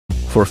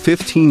For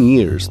 15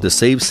 years, the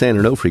Save San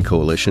Onofre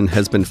Coalition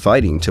has been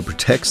fighting to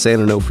protect San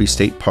Onofre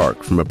State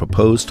Park from a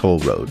proposed toll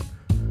road.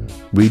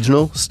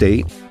 Regional,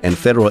 state, and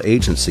federal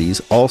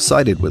agencies all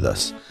sided with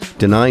us,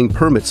 denying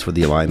permits for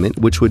the alignment,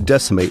 which would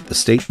decimate the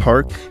state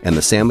park and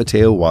the San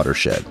Mateo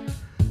watershed.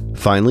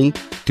 Finally,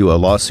 through a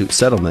lawsuit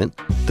settlement,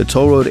 the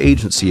toll road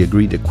agency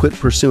agreed to quit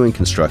pursuing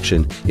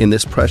construction in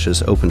this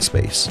precious open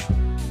space.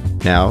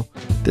 Now,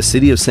 the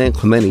city of San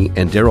Clemente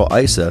and Darrell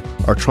Issa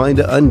are trying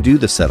to undo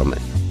the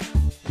settlement.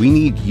 We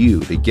need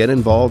you to get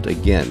involved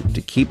again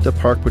to keep the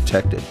park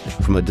protected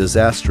from a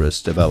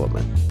disastrous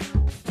development.